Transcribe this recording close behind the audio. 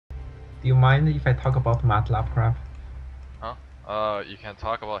Do you mind if I talk about MATLAB crap? Huh? You can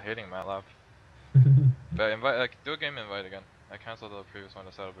talk about hating MATLAB. But invite, do a game invite again. I canceled the previous one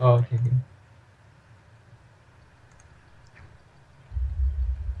to set up a Oh, recording. okay.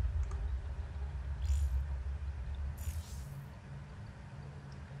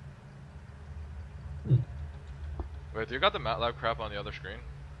 Wait, do you got the MATLAB crap on the other screen?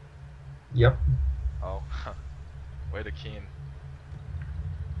 Yep. Oh, way to keen.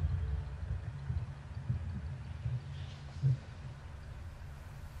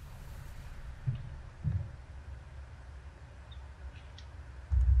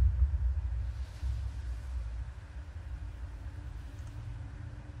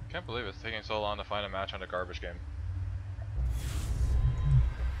 Can't believe it's taking so long to find a match on a garbage game.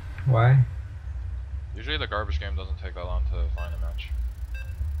 Why? Usually the garbage game doesn't take that long to find a match.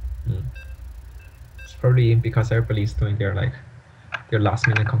 It's probably because everybody's doing their last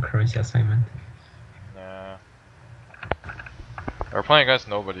minute concurrency assignment. Nah. We're playing against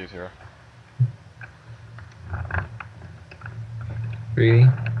nobodies here. Really?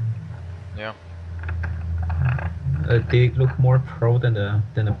 Yeah. They look more pro than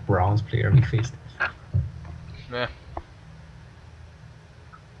the bronze player we faced. Meh.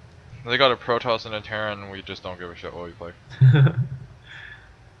 They got a Protoss and a Terran, we just don't give a shit what we play.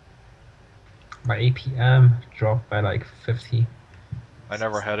 My APM dropped by like 50. I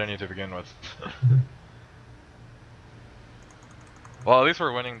never had any to begin with. Well, at least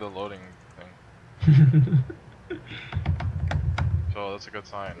we're winning the loading thing. So that's a good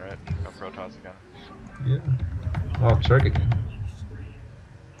sign, right? Got Protoss again. Yeah. Oh, Zerg again.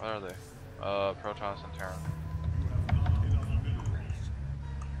 What are they? Protoss and Terran.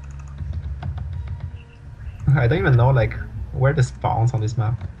 I don't even know like where the spawns on this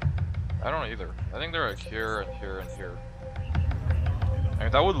map. I don't either. I think they're like here and here and here. I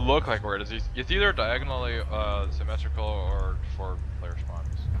mean, that would look like where it is. It's either diagonally symmetrical or for player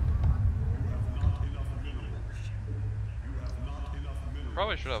spawns.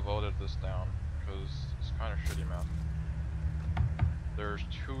 Probably should have voted this down because it's kind of shitty map. There's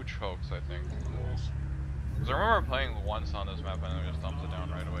 2 chokes, I think. Because I remember playing once on this map and I just dumped it down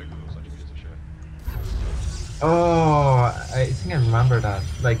right away because it was such a piece of shit. Oh, I think I remember that.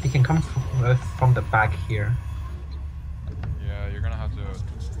 Like they can come from the back here. Yeah, you're gonna have to.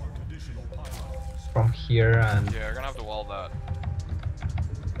 From here and. Yeah, you're gonna have to wall that.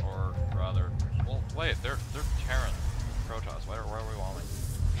 Or rather, well, wait, they're Terran Protoss. Why are we walling?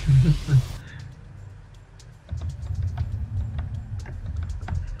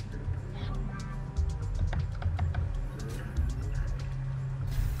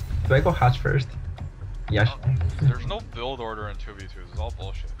 Do I go hatch first? Yes. Oh, there's no build order in 2v2s. It's all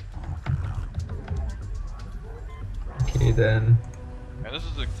bullshit. Okay then. And this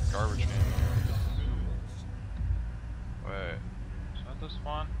is a garbage game. Wait, is that this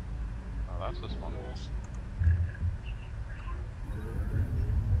one? Oh, that's this one.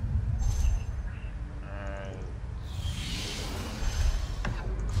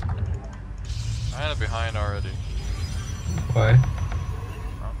 I ended behind already. Why?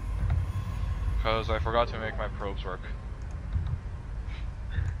 Because I forgot to make my probes work.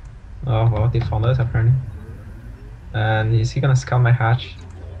 Oh well, they found us apparently. And is he gonna scout my hatch?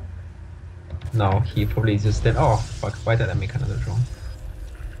 No, he probably just did. Oh fuck! Why did I make another drone?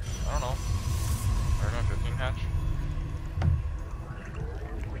 I don't know. Are we 15 hatch?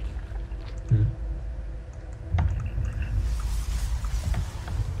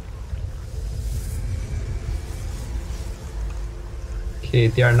 Okay,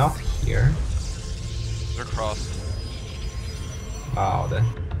 they are not here. They're crossed. Wow, then.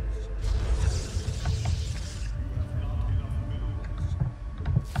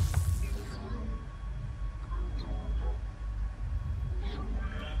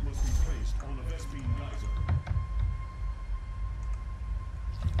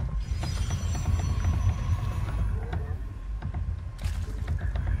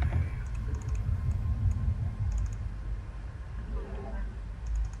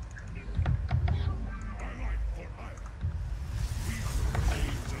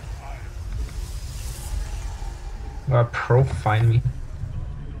 Pro find me.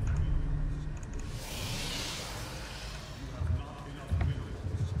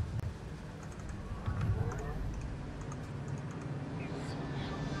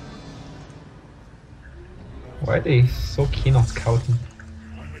 Why are they so keen on scouting?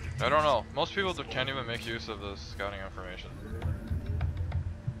 I don't know. Most people can't even make use of the scouting information.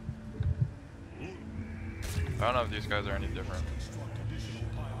 I don't know if these guys are any different.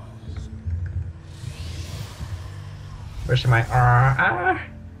 Where's my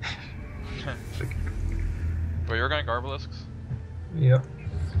Wait, you're going Garbelisks? Yep.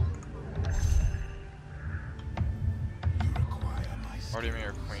 Or do you mean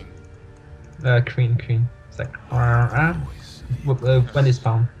your queen? Queen. It's like when they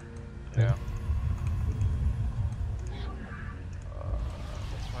spawn. Yeah.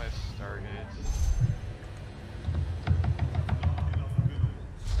 What's my Stargates?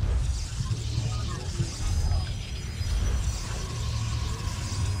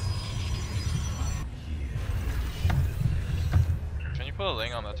 Can you put a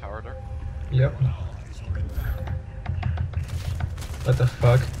Ling on the tower there? Yep. What the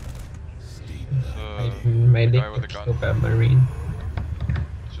fuck? I made guy with a it gun. kill by Marine.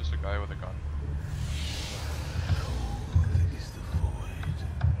 It's just a guy with a gun.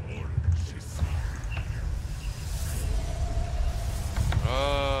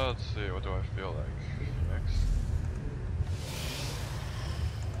 Let's see, what do I feel like? Phoenix?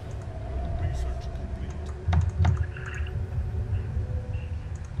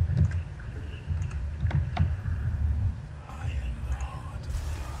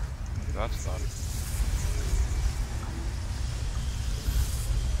 That's done.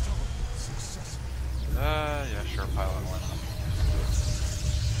 Yeah, sure, pilot, why not?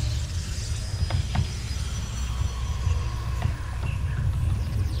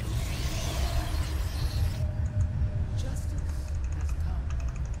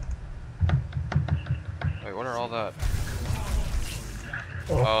 Wait, what are all that?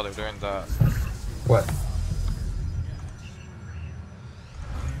 Oh, they're doing that. What?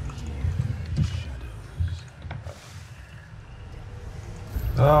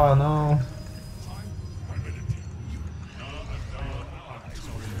 Oh no.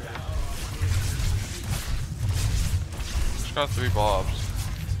 Just got 3 bobs.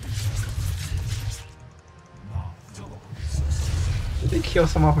 Did they kill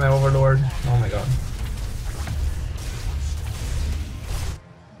some of my overlord? Oh my god.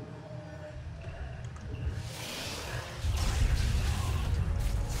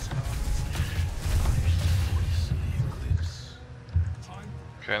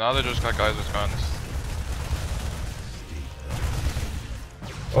 Okay, now they just got guys with guns.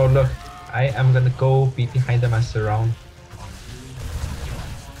 Oh look, I am gonna go be behind them and surround.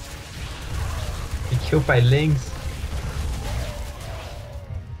 Be killed by Lynx.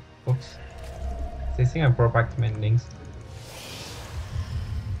 Oops. They think I brought back too many Lynx.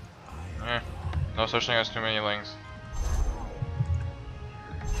 No such thing as too many Lings.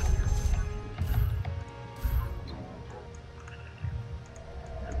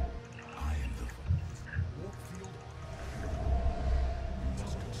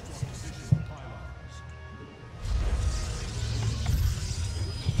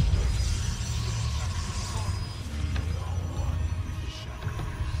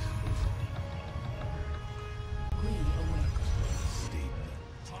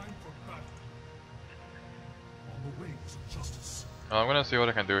 I'm gonna see what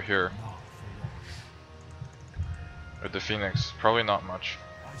I can do here. With the Phoenix. Probably not much.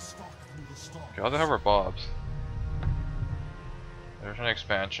 Okay, how do they have our bobs? There's an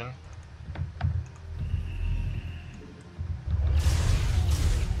expansion.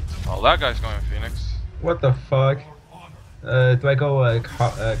 Oh, that guy's going Phoenix. What the fuck? Do I go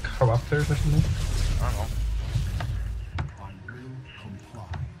corruptors or something? I don't know.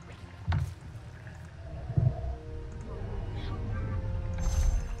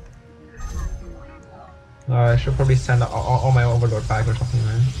 I should probably send all my overlord back or something,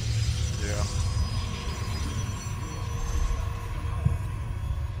 man. Yeah.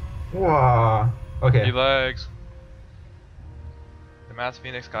 Wow. Okay. He lags. The Mass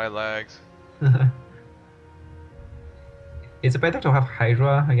Phoenix guy lags. Is it better to have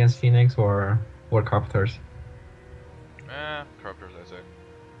Hydra against Phoenix or corruptors? Corruptors, I say.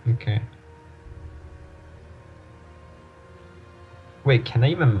 Okay. Wait, can I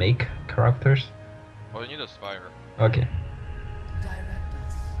even make corruptors? Well, you need a Spire. Okay.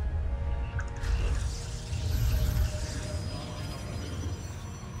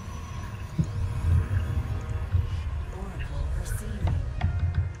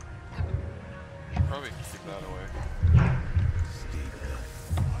 Should probably keep that away.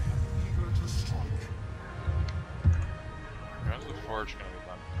 How's the forge gonna be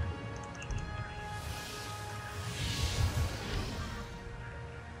done?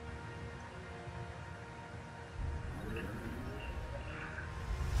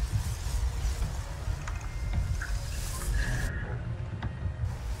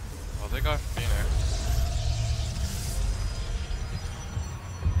 Well, they got Phoenix.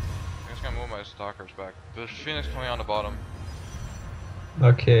 I'm just gonna move my stalkers back. There's Phoenix coming on the bottom.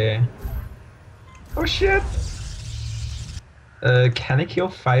 Okay. Oh shit! Can I kill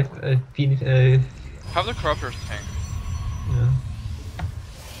 5 Phoenix? Have the corruptors tank. Yeah.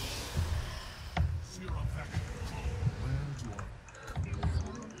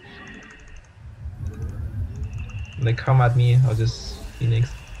 When they come at me, I'll just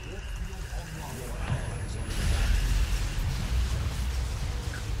Phoenix.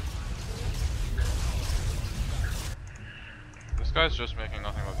 This guy's just making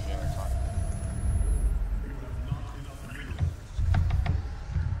nothing but Phoenix on.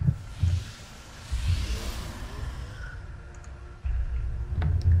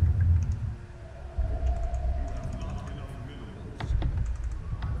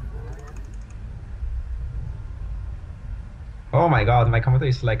 Oh my god, my computer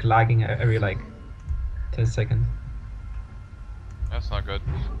is like lagging every like 10 seconds. That's not good.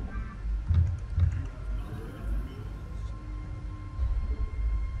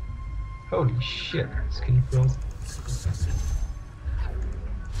 Holy shit, skin froze.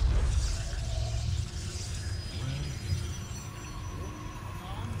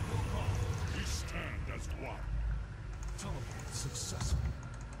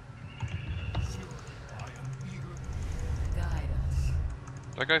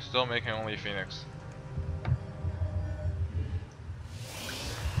 That guy's still making only Phoenix.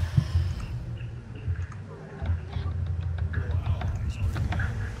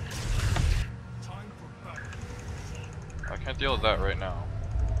 I can't deal with that right now.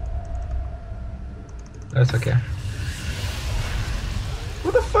 That's okay.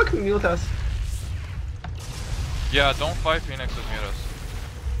 What the fuck mute us? Yeah, don't fight Phoenixes, mute us.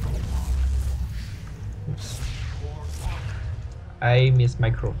 Oops. I missed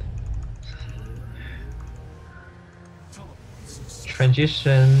my crop.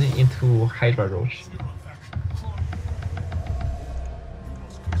 Transition into Hydra Roach.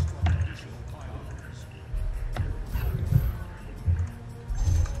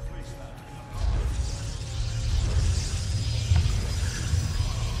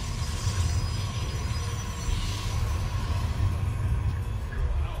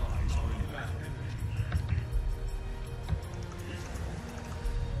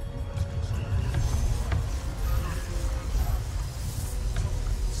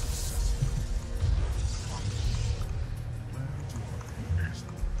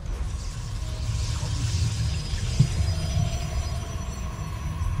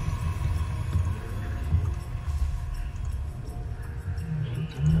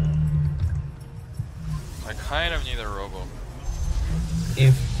 I kind of need a robo.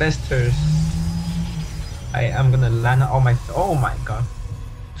 Infestors. I am gonna land all my. Oh my god.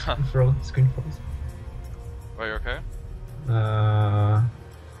 Screen froze. Are you okay?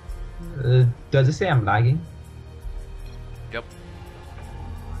 Does it say I'm lagging? Yep.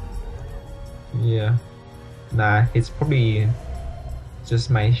 Yeah. Nah, it's probably just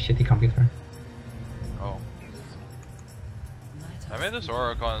my shitty computer. Oh. I made this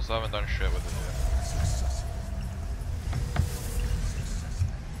Oracle and still haven't done shit with it yet.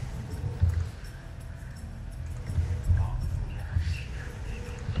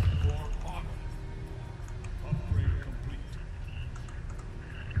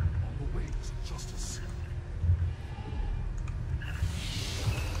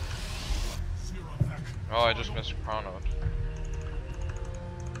 Oh, I just missed Chrono.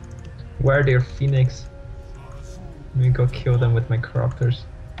 Where are their Phoenix? Let me go kill them with my corruptors.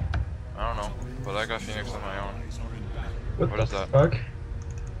 I don't know, but I got Phoenix on my own. What the is that? fuck?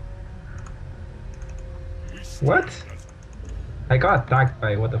 What? I got attacked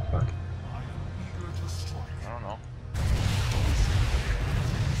by what the fuck? I don't know.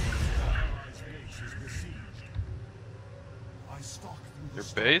 Your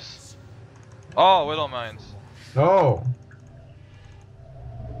base? Oh, Widow Mines. Oh!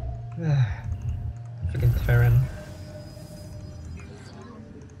 Freaking Terran.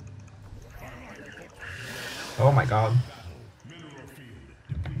 Oh my god.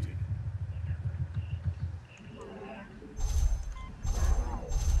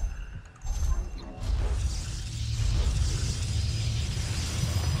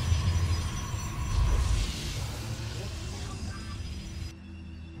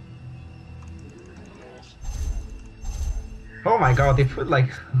 Oh my god, they put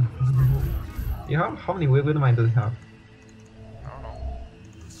like... You know, how many Widow Mine does it have? I don't know.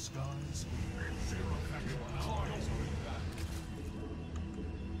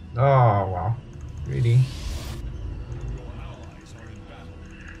 Oh wow. Really?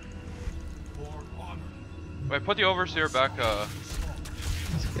 Wait, put the Overseer back,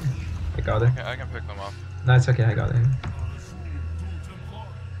 It's okay. I got it. I can pick them up. No, it's okay, I got it.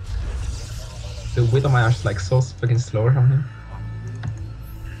 The Widow Mine is like so fucking slow or something.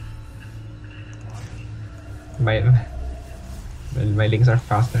 my links are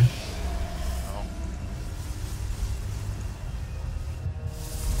faster. Oh.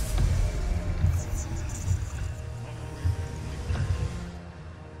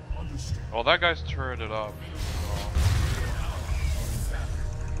 Well, that guy's turreted up. So.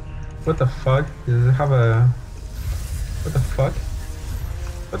 What the fuck? Does it have a... What the fuck?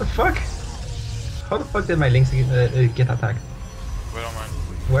 What the fuck? How the fuck did my links get attacked? Wait on mine.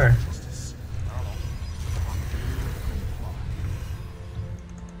 Where? I don't know.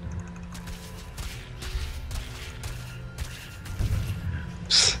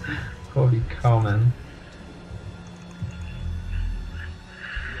 Holy cow, man.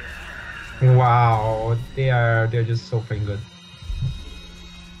 Wow, they're just so freaking good.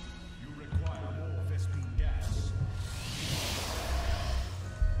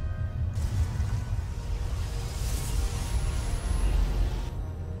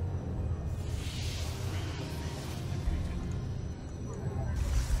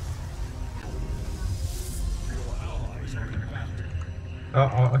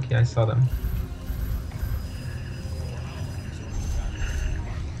 Oh, okay, I saw them.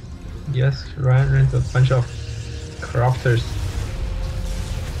 Yes, ran into a bunch of crafters. Is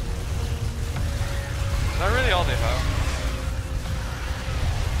that really all they have?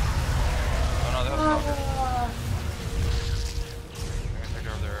 Oh no, they have stalkers. I'm gonna take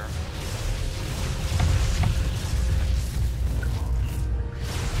over their air.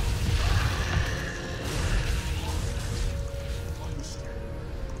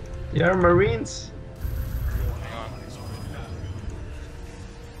 Yeah, Marines.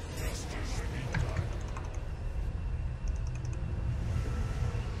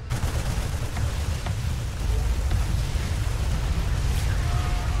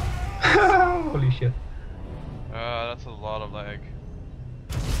 Hang on. Holy shit. That's a lot of lag.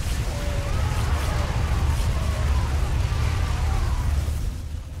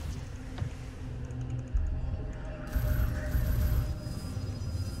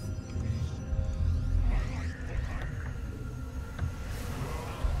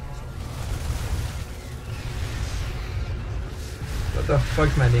 What the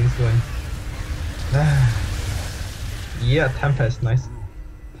fuck's my links doing? Yeah, Tempest, nice.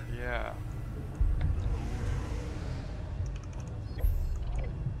 Yeah.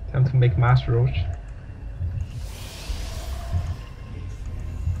 Time to make Mass Roach.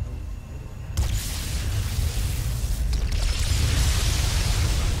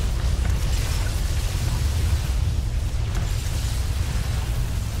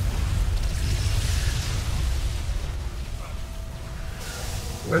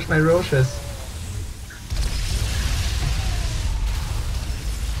 Where's my roaches?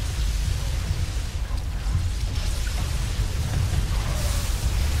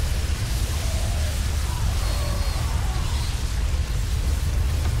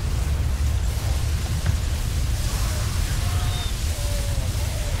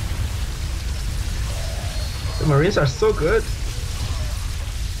 The Marines are so good.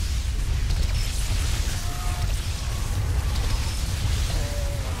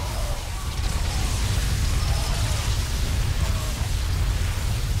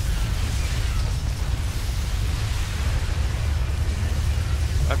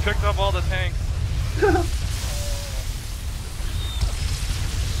 I picked up all the tanks.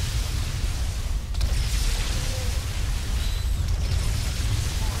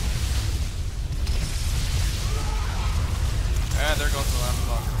 And there goes the last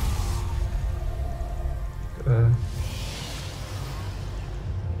block. I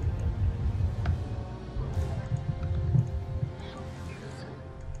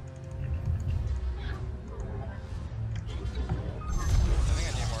think I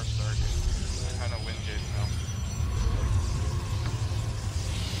need more Stargates. I kind of win gates now.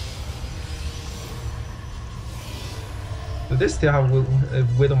 So they still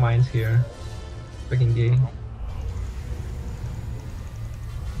have Widow Mines here. Freaking gay.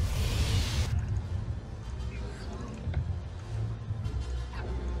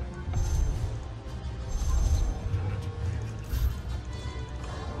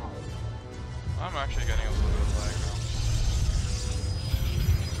 I'm actually getting a little bit of lag now.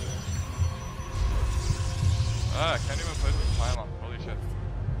 Ah, I can't even place this pylon. Holy shit.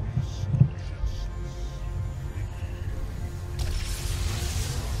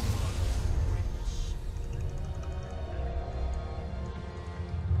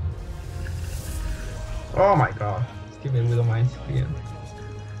 Oh my god. Let's give me Widow Mines again.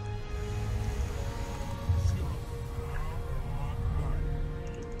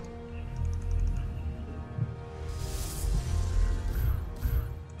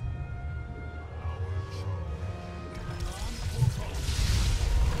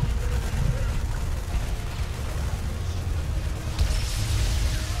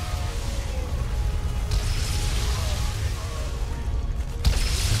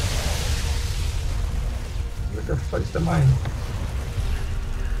 fuck is the mine?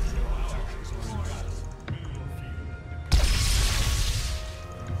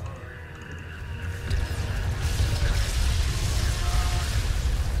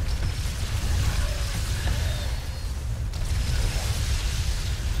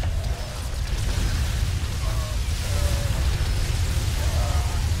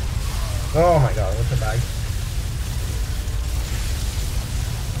 Oh my god, what a bag.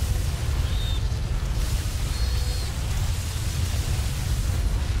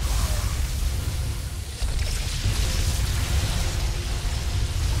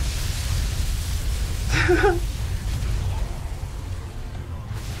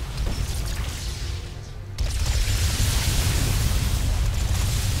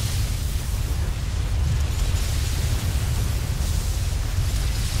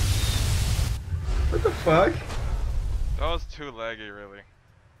 What the fuck? That was too laggy, really.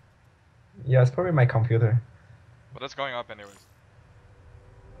 Yeah, it's probably my computer. But it's going up anyways.